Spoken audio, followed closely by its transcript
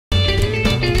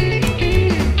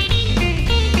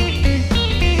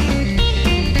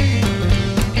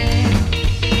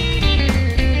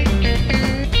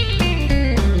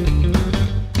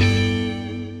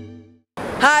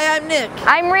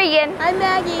I'm Regan. I'm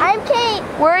Maggie. I'm Kate.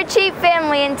 We're a Cheap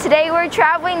family, and today we're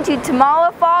traveling to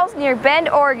Tumalo Falls near Bend,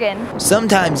 Oregon.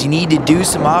 Sometimes you need to do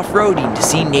some off-roading to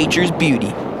see nature's beauty.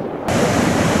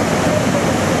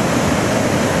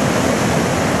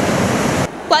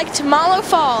 Like Tumalo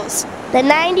Falls. The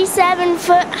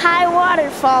 97-foot high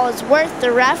waterfall is worth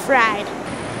the rough ride.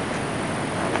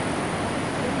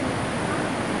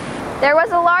 There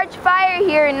was a large fire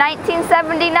here in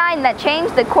 1979 that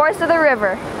changed the course of the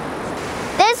river.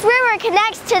 This river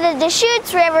connects to the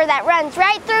Deschutes River that runs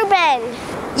right through Bend.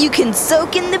 You can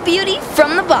soak in the beauty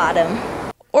from the bottom.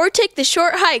 Or take the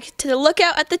short hike to the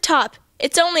lookout at the top.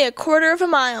 It's only a quarter of a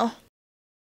mile.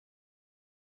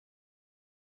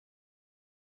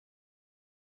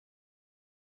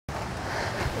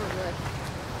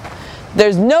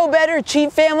 There's no better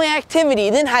Cheap family activity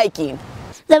than hiking.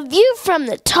 The view from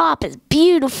the top is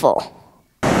beautiful.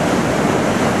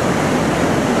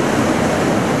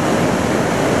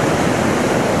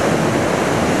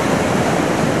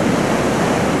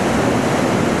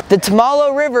 The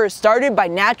Tumalo River is started by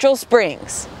natural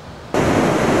springs.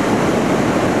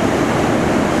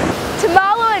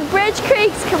 Tumalo and Bridge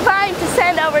Creeks combine to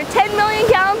send over 10 million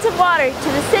gallons of water to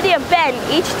the city of Bend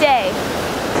each day.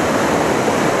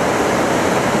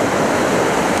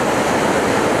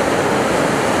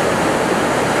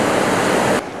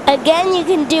 Again, you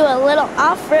can do a little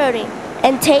off-roading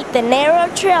and take the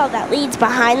narrow trail that leads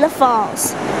behind the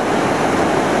falls.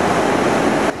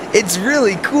 It's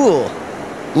really cool.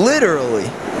 Literally.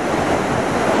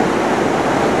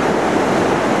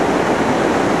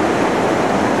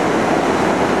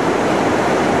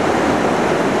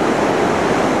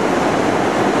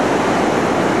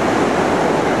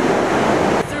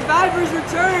 Survivors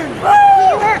returned! We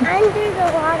went under the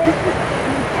water.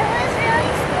 It was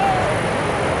really scary.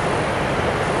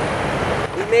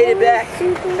 We made it back.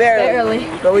 Barely.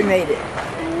 But we made it.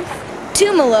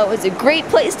 Tumalo is a great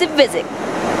place to visit.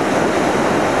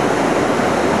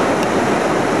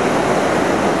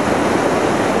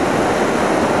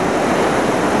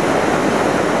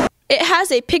 It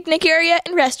has a picnic area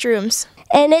and restrooms.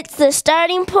 And it's the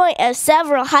starting point of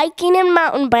several hiking and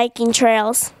mountain biking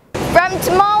trails. From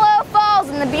Tumalo Falls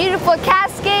in the beautiful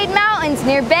Cascade Mountains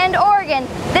near Bend, Oregon,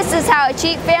 this is how a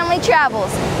Cheap family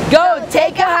travels. Go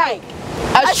take a hike.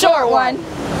 A short one.